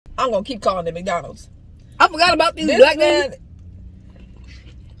I'm gonna keep calling it McDonald's. I forgot about these black men.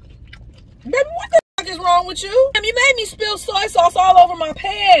 Baby, what the fuck is wrong with you? You made me spill soy sauce all over my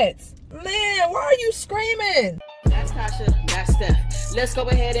pants. Man, why are you screaming? That's Tasha, that's Steph. Let's go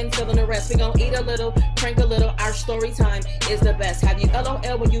ahead and fill in the rest. We gon' eat a little, prank a little. Our story time is the best. Have you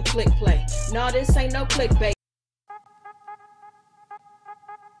LOL when you click play? No, this ain't no clickbait.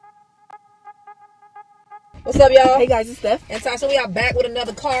 What's up, y'all? Hey guys, it's Steph and Tasha. We are back with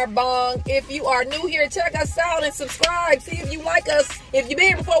another carb bong. If you are new here, check us out and subscribe. See if you like us. If you've been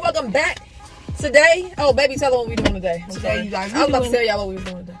here before, welcome back. Today, oh baby, tell them what we're doing today. Today, you guys, I was about to tell y'all what we were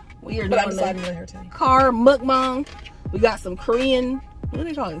doing today. We are but I doing decided to let her tell you. Carb mukbang. We got some Korean, what do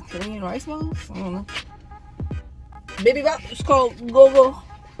they call it? Korean rice balls? I don't know. Bibimbap. It's called gogo.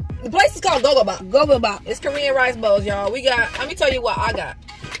 The place is called Gogo-bop. Gogo-bop. It's Korean rice bowls, y'all. We got, let me tell you what I got.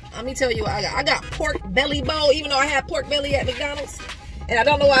 I got pork belly bowl, even though I had pork belly at McDonald's. And I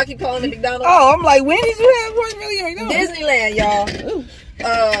don't know why I keep calling it McDonald's. Oh, I'm like, when did you have pork belly at McDonald's? Disneyland, y'all.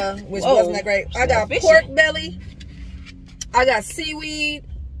 Which wasn't that great. I got pork belly. I got seaweed.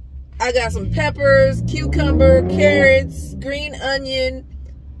 I got some peppers, cucumber, carrots, green onion,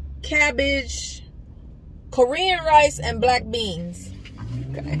 cabbage, Korean rice, and black beans.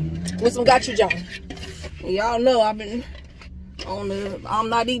 Okay. With some gochujang. Y'all know I've been on the, I'm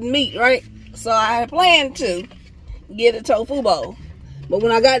not eating meat, right? So I had planned to get a tofu bowl. But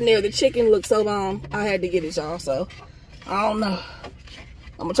when I got in there, the chicken looked so bomb, I had to get it, y'all. So, I don't know.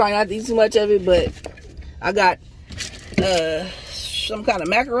 I'm going to try not to eat too much of it, but I got some kind of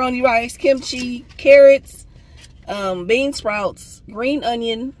macaroni rice, kimchi, carrots, bean sprouts, green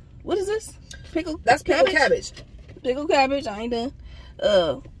onion. What is this? That's pickled cabbage. Pickled cabbage. I ain't done.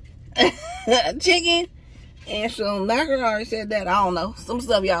 Chicken and some macaroni. I already said that. I don't know. Some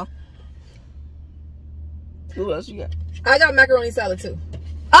stuff, y'all. What else you got? I got macaroni salad too.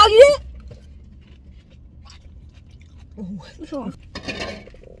 Oh, yeah? What's wrong?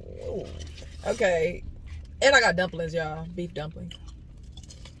 Okay. And I got dumplings, y'all. Beef dumplings.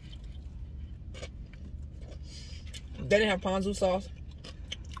 They didn't have ponzu sauce,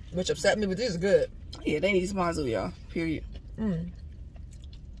 which upset me, but this is good. Yeah, they need some ponzu, y'all. Period.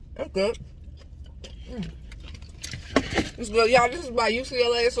 That's good. It's good. Y'all, this is by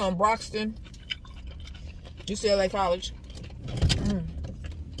UCLA. It's on Broxton. UCLA College.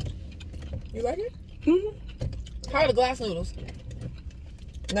 You like it? How are the glass noodles?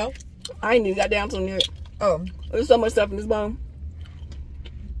 No? I ain't even got down to them yet. Oh. There's so much stuff in this bone.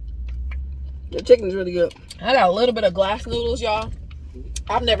 The chicken's really good. I got a little bit of glass noodles, y'all.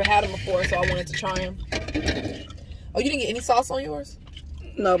 I've never had them before, so I wanted to try them. Oh, you didn't get any sauce on yours?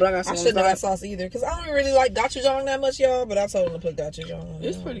 No, but I got some. I shouldn't have got sauce either, because I don't really like gochujang that much, y'all, but I told them to put gochujang on.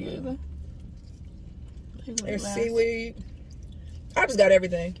 It's pretty good, though. There's seaweed. I just got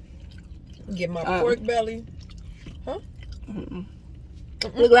everything. Get my pork belly. Huh?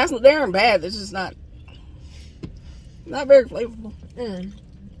 The glass noodles, they aren't bad. It's just not very flavorful.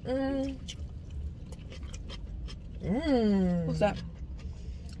 What's that?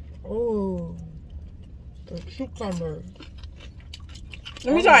 Oh, the cucumber.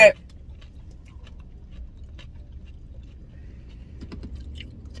 Let me try it.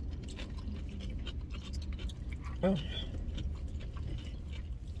 Oh.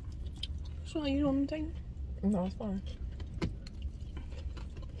 So you don't take it? No, it's fine.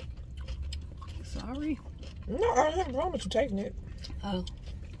 Sorry. No, I don't have a problem with you taking it. Oh.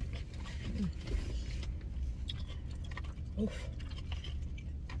 Oof.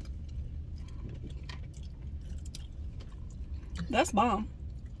 That's bomb.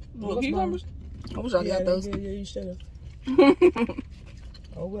 What's cucumbers? I wish I got those. Yeah, you should have.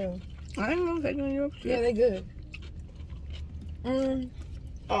 Oh well. I ain't gonna take on yours. Yeah, they good.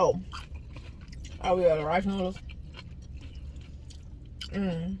 Oh, we got the rice noodles.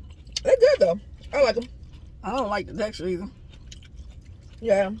 They're good though. I like them. I don't like the texture either.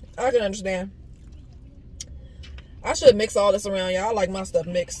 Yeah, I can understand. I should mix all this around, y'all. I like my stuff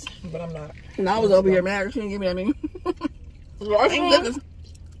mixed, but I'm not. And I was over here mad. She didn't give me that many. They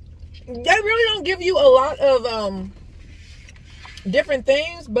really don't give you a lot of different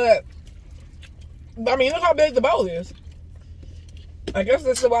things, but I mean, look how big the bowl is. I guess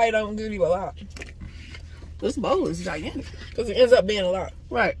that's why it don't give you a lot. This bowl is gigantic. Because it ends up being a lot.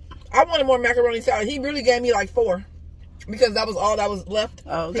 Right. I wanted more macaroni salad. He really gave me like 4. Because that was all that was left.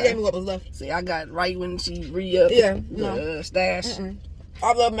 Oh, okay. He gave me what was left. See, I got right when she re-upped the stash.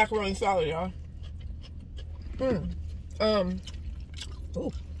 I love macaroni salad, y'all. Ooh.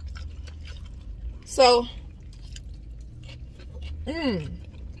 So,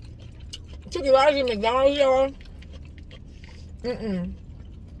 chicken rice at McDonald's, y'all.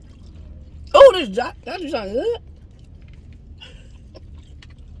 sandwich, that just sounds good.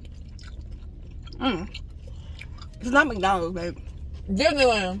 It's not McDonald's, babe.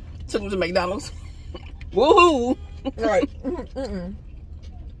 Disneyland. Took him to McDonald's. Woohoo! Right. Took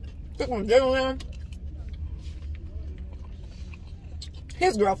him to Disneyland.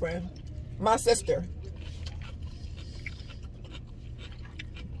 His girlfriend, my sister,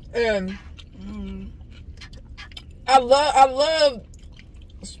 and I love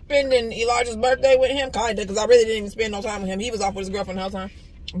spending Elijah's birthday with him, kinda, because I really didn't even spend no time with him. He was off with his girlfriend the whole time.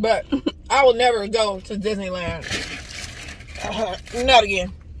 But I will never go to Disneyland. Not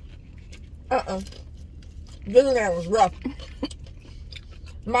again. Disneyland was rough.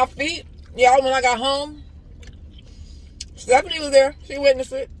 My feet, y'all, when I got home, Stephanie was there. She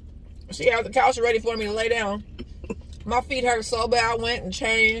witnessed it. She had the couch ready for me to lay down. My feet hurt so bad, I went and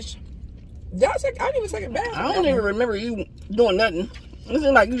changed. I didn't even take a bath. I don't even remember you doing nothing. It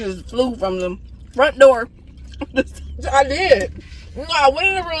seemed like you just flew from the front door. I did. No, I went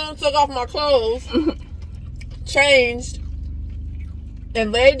in the room, took off my clothes, changed,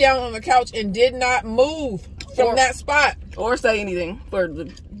 and laid down on the couch and did not move from that spot. Or say anything for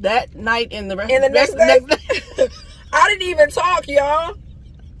that night and the rest and the next day. I didn't even talk, y'all.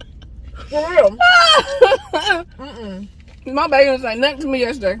 For real. My baby was like nothing to me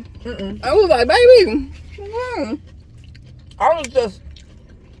yesterday. I was like, baby. I was just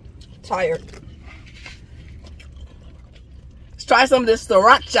tired. Let's try some of this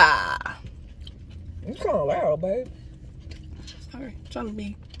sriracha. You kind of loud, babe. Sorry, trying to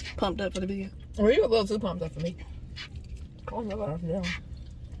be pumped up for the video. Well, you a little too pumped up for me. Oh my gosh, yeah.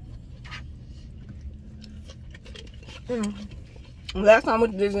 Last time we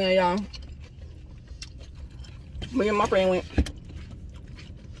went to Disneyland, y'all, me and my friend went.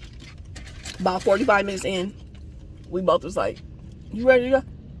 About 45 minutes in, we both was like, "You ready to go?"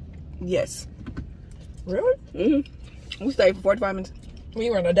 Yes. Really? We stayed for 45 minutes. When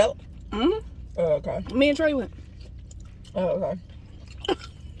you were an adult? Oh, okay. me and Trey went. Oh, okay.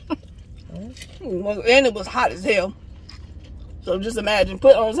 And it was hot as hell. So just imagine,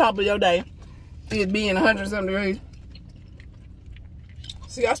 put on top of your day, it being 100-something degrees.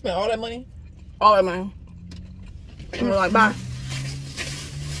 See, I spent all that money. All that money. And we're like, bye.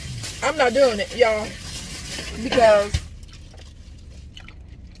 I'm not doing it, y'all. Because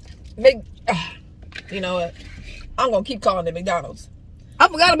you know what? I'm gonna keep calling it McDonald's. I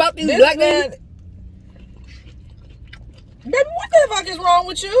forgot about these This black man, men. baby, what the fuck is wrong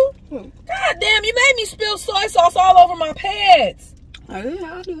with you? God damn, you made me spill soy sauce all over my pants. I did.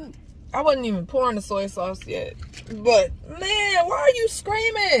 I'll do it. I wasn't even pouring the soy sauce yet. But man, why are you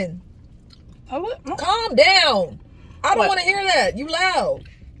screaming? Calm down. I don't want to hear that. You loud.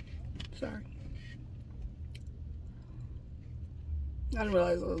 Sorry. I didn't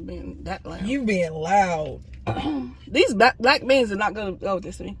realize I was being that loud. You being loud. These black beans are not going to go with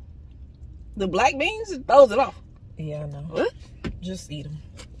this to me. The black beans, throws it off. Yeah, I know. What? Just eat them.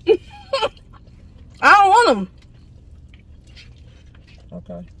 I don't want them.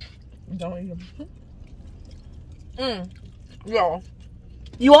 Okay. Don't eat them. Y'all.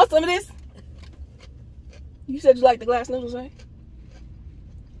 You want some of this? You said you like the glass noodles, right?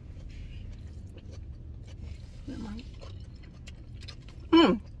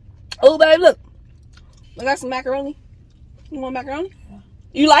 Oh, babe, look. I got some macaroni. You want macaroni? Yeah.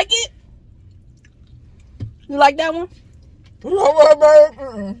 You like it? You like that one? You know what, babe?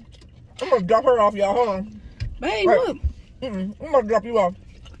 I'm going to drop her off, y'all. Hold on. Babe, look. I'm going to drop you off.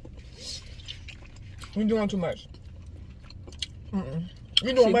 You're doing too much.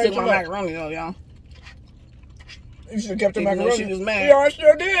 You're doing way too much. Macaroni, though, y'all. You should have kept the macaroni. She was mad. Yeah, I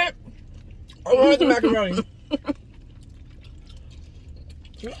sure did. I wanted the macaroni.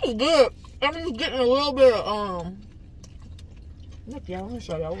 This is good. I'm just getting a little bit of, look, y'all, let me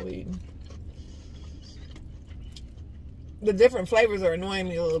show y'all what we're eating. The different flavors are annoying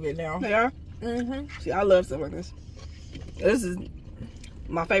me a little bit now. They are? See, I love stuff like this. This is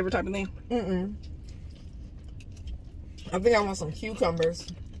my favorite type of thing. I think I want some cucumbers,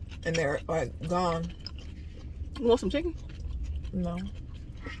 and they're, like, gone. You want some chicken? No.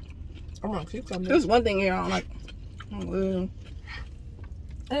 I want cucumbers. There's one thing here I don't like.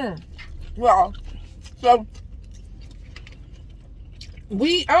 Well, so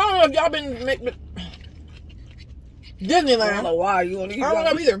I don't know if y'all been Disneyland. I don't know why you want to eat. I don't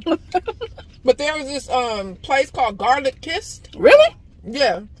know either. But there was this place called Garlic Kiss. Really?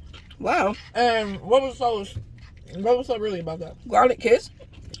 Yeah. Wow. And what was so really about that? Garlic Kiss?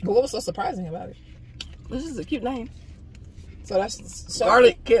 But what was so surprising about it? This is a cute name. So that's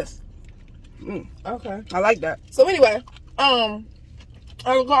Garlic Kiss. Okay. I like that. So anyway, it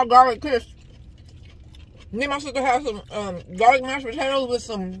was called Garlic Kiss. Me and my sister have some garlic mashed potatoes with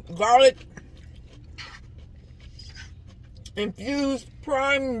some garlic infused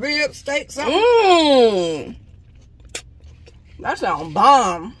prime rib steak something. Mmm. That sounds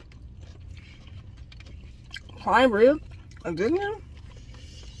bomb. Prime rib? A good one?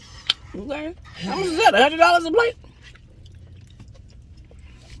 Okay. How much is that? $100 a plate?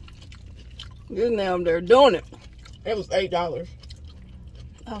 Good now, they're doing it. It was $8.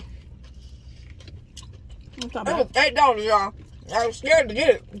 Oh. It was $8, y'all. I was scared to get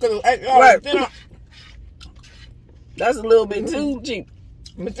it because it was $8. Right. Then That's a little bit too cheap.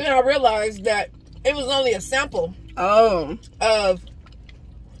 but then I realized that it was only a sample Oh. of.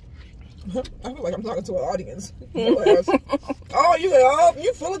 I feel like I'm talking to an audience. Oh,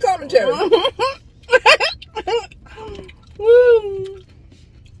 you full of commentary. Woo.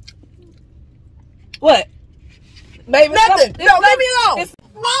 What? Baby, Nothing. No, leave me alone. It's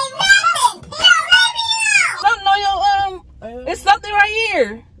something on your it's something right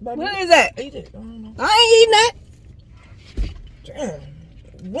here. Baby, what is that? Eat it. I don't know. I ain't eating that. Damn.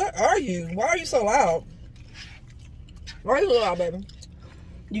 What are you? Why are you so loud? Why are you so loud, baby?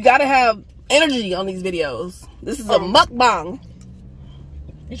 You gotta have energy on these videos. This is a mukbang.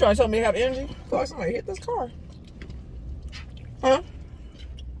 You trying to tell me to have energy? I feel like somebody hit this car. Huh?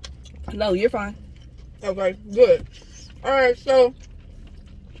 No, you're fine. Okay, good. Alright, so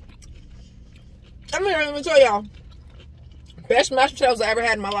I'm here to tell y'all best mashed potatoes I ever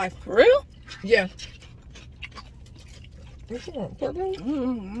had in my life. For real? Yeah. What you want? Purple?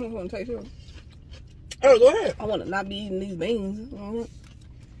 I'm not gonna taste it. Oh, go ahead. I want to not be eating these beans.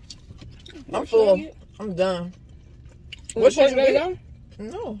 I'm full. I'm done. What should you get?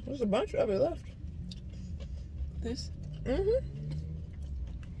 No, there's a bunch of it left. This? Mm-hmm.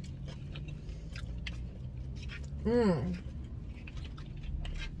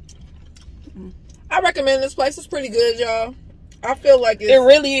 I recommend this place. It's pretty good, y'all. I feel like it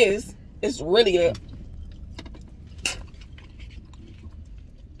really is. It's really good.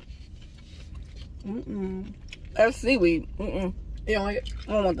 That's seaweed. You don't like it?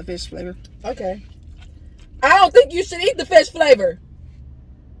 I don't want the fish flavor. Okay. I don't think you should eat the fish flavor.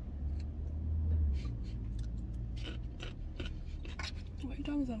 What are you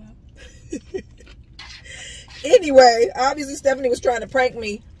talking about? Anyway, obviously Stephanie was trying to prank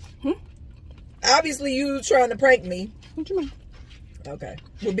me. Obviously you trying to prank me. What you mean? Okay.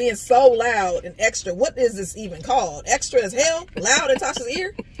 We're being so loud and extra. What is this even called? Extra as hell? Loud in Tasha's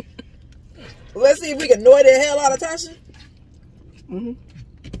ear? Let's see if we can annoy the hell out of Tasha.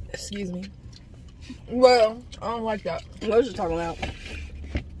 Excuse me. Well, I don't like that. I was just talking loud.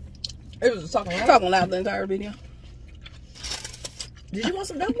 It was just talking loud. Talking loud the entire video. Did you want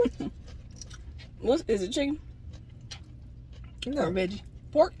some dumplings? What is it? Chicken? No. Or veggie?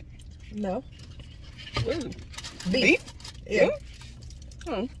 Pork? No. What is it? Beef. Yeah.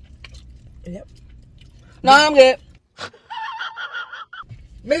 Yep. No, I'm good.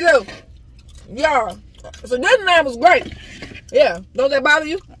 Me too. Y'all. So Disneyland was great. Yeah. Don't that bother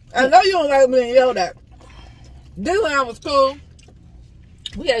you? I know you don't like being yelled at. Disneyland was cool.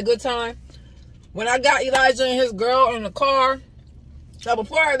 We had a good time. When I got Elijah and his girl in the car, so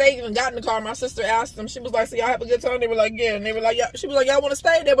before they even got in the car, my sister asked them, she was like, so y'all have a good time? They were like, yeah. And they were like, yeah. She was like, y'all want to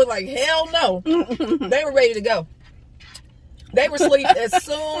stay? They were like, hell no. They were ready to go. They were asleep as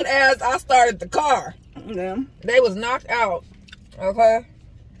soon as I started the car. Yeah. They was knocked out. Okay.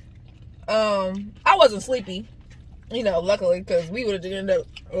 I wasn't sleepy, you know, luckily, because we would have ended up,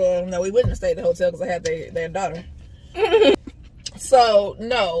 no, we wouldn't have stayed at the hotel because I had their daughter. So,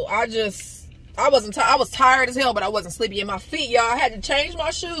 no, I wasn't I was tired as hell, but I wasn't sleepy. And my feet, y'all, I had to change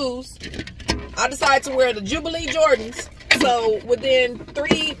my shoes. I decided to wear the Jubilee Jordans. So, within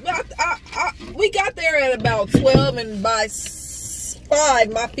we got there at about 12, and by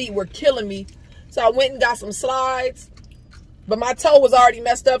 5, my feet were killing me. So, I went and got some slides. But my toe was already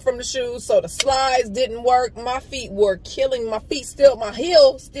messed up from the shoes, so the slides didn't work. My feet were killing. My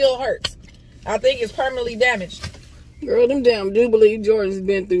heel still hurts. I think it's permanently damaged. Girl, them damn Jubilee Jordans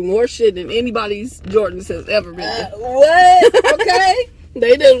been through more shit than anybody's Jordans has ever been through. What? Okay.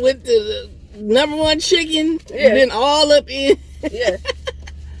 They done went to the #1 chicken, and then all up in. Yeah.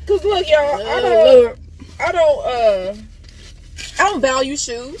 Cause look, y'all, I don't value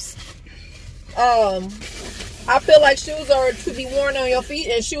shoes. I feel like shoes are to be worn on your feet,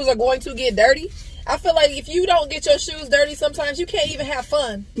 and shoes are going to get dirty. I feel like if you don't get your shoes dirty, sometimes you can't even have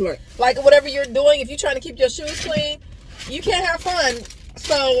fun. Right. Like whatever you're doing, if you're trying to keep your shoes clean, you can't have fun.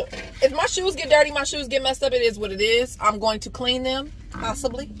 So if my shoes get dirty, my shoes get messed up, it is what it is. I'm going to clean them,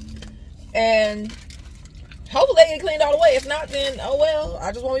 possibly. And hopefully they get cleaned all the way. If not, then, oh well,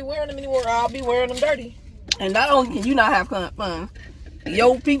 I just won't be wearing them anymore. I'll be wearing them dirty. And not only can you not have fun,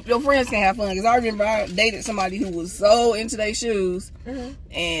 your friends can have fun. Because I remember I dated somebody who was so into their shoes,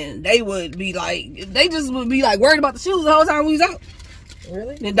 and they would be like, worried about the shoes the whole time we was out.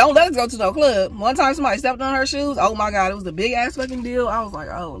 Really? Then don't let us go to no club. One time somebody stepped on her shoes. Oh my God, it was a big ass fucking deal. I was like,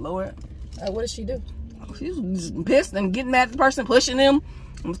 oh Lord. What did she do? She was pissed and getting mad at the person pushing them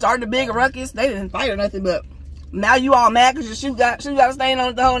and starting a big ruckus. They didn't fight or nothing, but now you all mad because your shoe got a stain on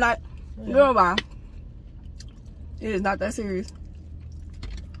it the whole night. Yeah. Girl, bye. It is not that serious.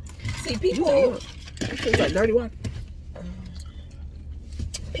 See, people it's like dirty water.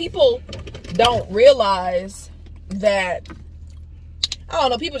 People don't realize that, I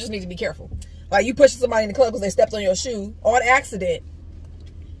don't know, people just need to be careful. Like, you pushing somebody in the club because they stepped on your shoe on accident.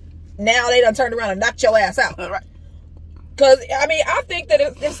 Now they done turned around and knocked your ass out. Right. Because, I mean, I think that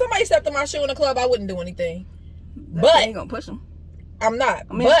if somebody stepped on my shoe in the club, I wouldn't do anything. But I ain't gonna push them. I'm not.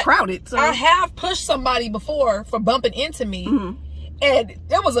 I mean, it's crowded. So. I have pushed somebody before for bumping into me. And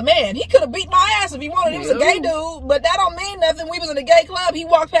there was a man. He could have beat my ass if he wanted. He was a gay dude, but that don't mean nothing. We was in a gay club. He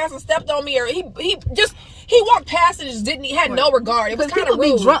walked past and stepped on me, or he walked past and just didn't. He had no regard. It was kind of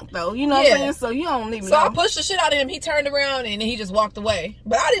rude. Be drunk though, you know what I'm saying? So you don't even. So I pushed the shit out of him. He turned around and he just walked away.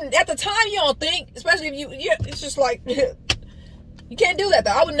 But I didn't. At the time, you don't think, especially if it's just like you can't do that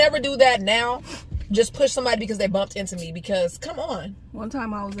though. I would never do that now. Just push somebody because they bumped into me. Because come on. One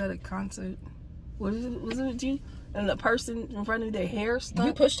time I was at a concert. Was it you? And the person in front of me, their hair stuck.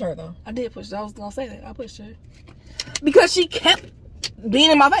 You pushed her though. I did push her. I was gonna say that. I pushed her because she kept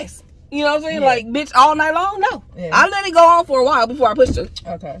being in my face. You know what I'm saying? Yeah. Like, bitch, all night long. No, I let it go on for a while before I pushed her.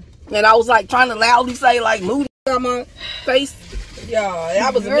 Okay. And I was like trying to loudly say like, "Move on my face." Yeah,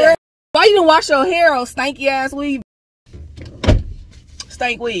 that was girl. Why you didn't wash your hair on stanky ass weave?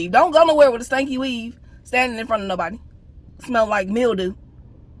 Stank weave. Don't go nowhere with a stanky weave standing in front of nobody. Smell like mildew.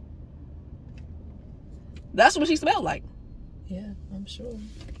 That's what she smelled like. Yeah, I'm sure.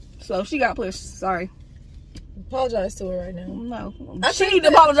 So she got pushed. Sorry. Apologize to her right now. No. She need to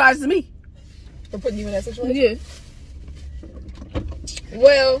apologize to me. For putting you in that situation? Yeah.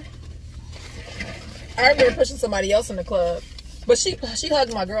 Well, I remember pushing somebody else in the club. But she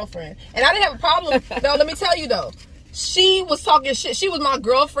hugged my girlfriend. And I didn't have a problem. No, let me tell you though. She was talking shit. She was my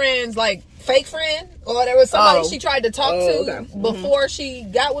girlfriend's like fake friend, or there was somebody she tried to talk to before she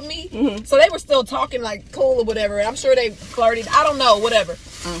got with me. So they were still talking like cool or whatever. And I'm sure they flirted. I don't know, whatever.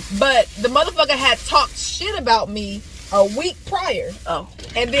 But the motherfucker had talked shit about me a week prior.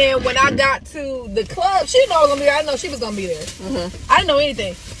 And then when I got to the club, she didn't know I was gonna be there. I didn't know she was gonna be there. I didn't know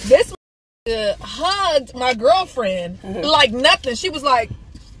anything. This hugged my girlfriend like nothing. She was like,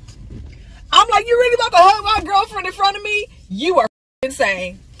 I'm like, you really about to hug my girlfriend in front of me? You are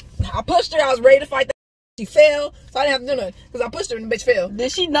insane. I pushed her. I was ready to fight. She fell, so I didn't have to do nothing because I pushed her and the bitch fell.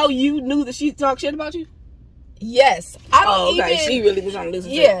 Did she know you knew that she talked shit about you? Yes. I don't even. She really was trying to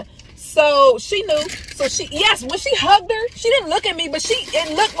listen. Yeah. So she knew. So when she hugged her, she didn't look at me, but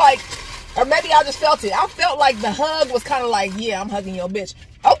it looked like, or maybe I just felt it. I felt like the hug was kind of like, yeah, I'm hugging your bitch.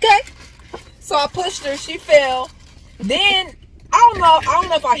 Okay. So I pushed her. She fell. Then I don't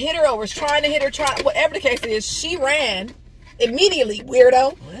know if I hit her or was trying to hit her. Whatever the case is, she ran immediately.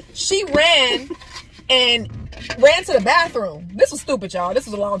 Weirdo. What? She ran to the bathroom. This was stupid, y'all. This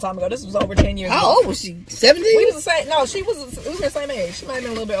was a long time ago. This was over 10 years ago. How old was she? 17? We was the same. No, we was her same age. She might have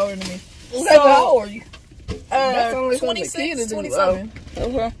been a little bit older than me. So, how old are you? 26, 27.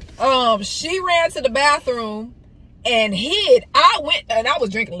 Okay. She ran to the bathroom and hid. I went, and I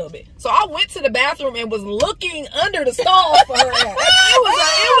was drinking a little bit. So I went to the bathroom and was looking under the stall for her ass.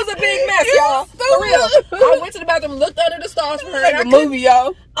 It was a big mess, y'all. For real. I went to the bathroom, looked under the stalls for her. Like a movie,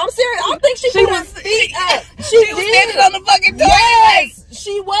 y'all. I'm serious. I think she put her feet up. She was standing on the fucking toilet. Yes,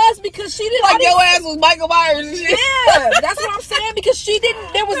 she was, because she didn't. Like your ass was Michael Myers and shit. Yeah, that's what I'm saying, because she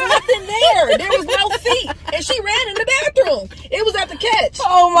didn't. There was nothing there. There was no feet, and she ran in the bathroom. It was at the catch.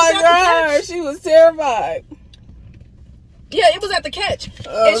 Oh my God, she was terrified. Yeah, it was at the catch.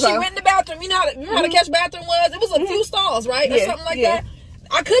 And she went in the bathroom. You know how the catch bathroom was? It was a few stalls, right? Or something like that.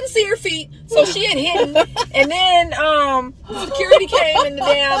 I couldn't see her feet, so she had hidden. And then security came in the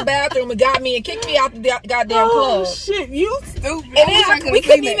damn bathroom and got me and kicked me out the goddamn club. Oh shit, you stupid. And then we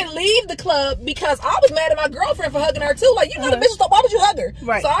couldn't even leave the club because I was mad at my girlfriend for hugging her too. Like, you know the bitch, why would you hug her?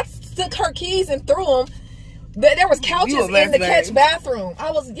 Right. So I took her keys and threw them. There was couches in the catch bathroom.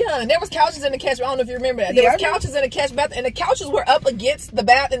 I was young. There was couches in the catch. I don't know if you remember that. There was couches in the catch bathroom, and the couches were up against the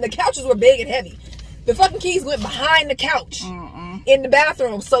bath, and the couches were big and heavy. The fucking keys went behind the couch in the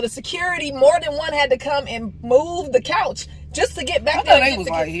bathroom, so the security, more than one, had to come and move the couch just to get back there. They was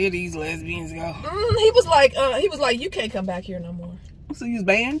like, here these lesbians go. He was like, you can't come back here no more. So you was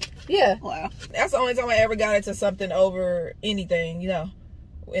banned? Yeah. Wow. That's the only time I ever got into something over anything, you know,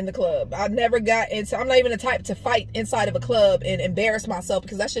 in the club. I never got into, I'm not even the type to fight inside of a club and embarrass myself,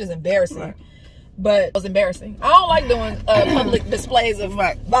 because that shit is embarrassing. Right. But it was embarrassing. I don't like doing public displays of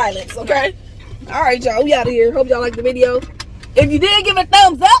violence, okay? All right, y'all. We out of here. Hope y'all liked the video. If you did, give it a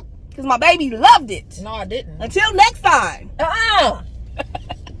thumbs up, because my baby loved it. No, I didn't. Until next time.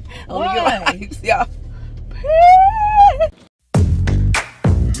 Why? Y'all.